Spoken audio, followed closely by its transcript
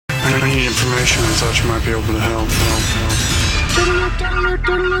I need information. I thought you might be able to help.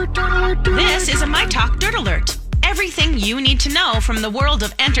 This is a My Talk Dirt Alert. Everything you need to know from the world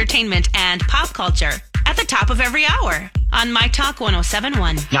of entertainment and pop culture at the top of every hour on My Talk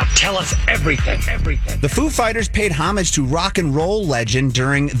 107.1. Now tell us everything. The Foo Fighters paid homage to rock and roll legend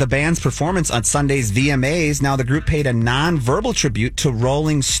during the band's performance on Sunday's VMAs. Now the group paid a non-verbal tribute to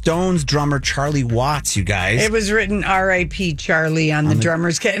Rolling Stones drummer Charlie Watts, you guys. It was written R.I.P. Charlie on the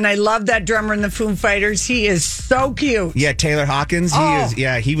drummer's kit. And I love that drummer in the Foo Fighters. He is so cute. Yeah, Taylor Hawkins.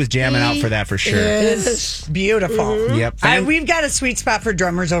 He was jamming out for that for sure. It's beautiful. Mm-hmm. Yep. We've got a sweet spot for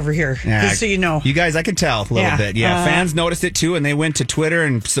drummers over here, just so you know. You guys, I can tell a little bit. Yeah, fans noticed it too, and they went to Twitter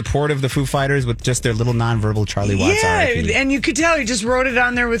in support of the Foo Fighters with just their little non-verbal Charlie Watts. Yeah, RIP. and you could tell he just wrote it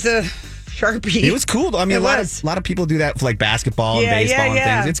on there with a Sharpie. It was cool. I mean, a lot of people do that for like basketball and baseball and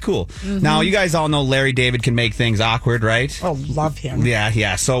things. It's cool. Mm-hmm. Now, you guys all know Larry David can make things awkward, right? Oh, love him.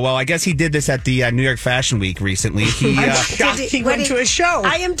 Yeah. So, well, I guess he did this at the New York Fashion Week recently. He went to a show.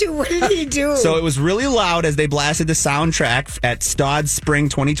 I am too. What did he do? So it was really loud as they blasted the soundtrack at Stodd's Spring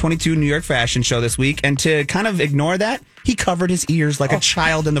 2022 New York Fashion Show this week. And to kind of ignore that, he covered his ears like a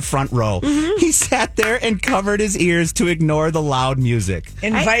child in the front row. Mm-hmm. He sat there and covered his ears to ignore the loud music.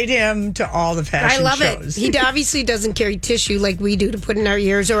 Invite him to all the fashion shows. I love it. He obviously doesn't carry tissue like we do to put in our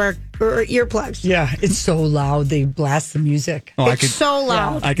ears or earplugs. Yeah, it's so loud. They blast the music. It's so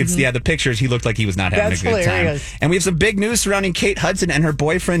loud. I could see the pictures. He looked like he was not having a good time. And we have some big news surrounding Kate Hudson and her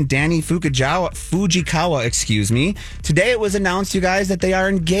boyfriend Danny Fujikawa. Today it was announced, you guys, that they are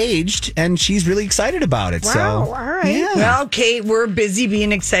engaged, and she's really excited about it. Wow, so, all right. Yeah. Well, Kate, we're busy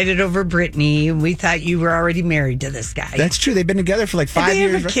being excited over Brittany. We thought you were already married to this guy. That's true. They've been together for like 5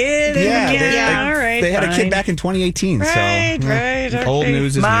 years. They have a kid. All right. They had a kid back in 2018. Right. Old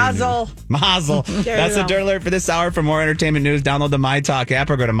news is Mazel. Mazel. That's the Dirt Alert for this hour. For more entertainment news, download the My Talk app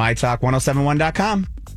or go to mytalk1071.com.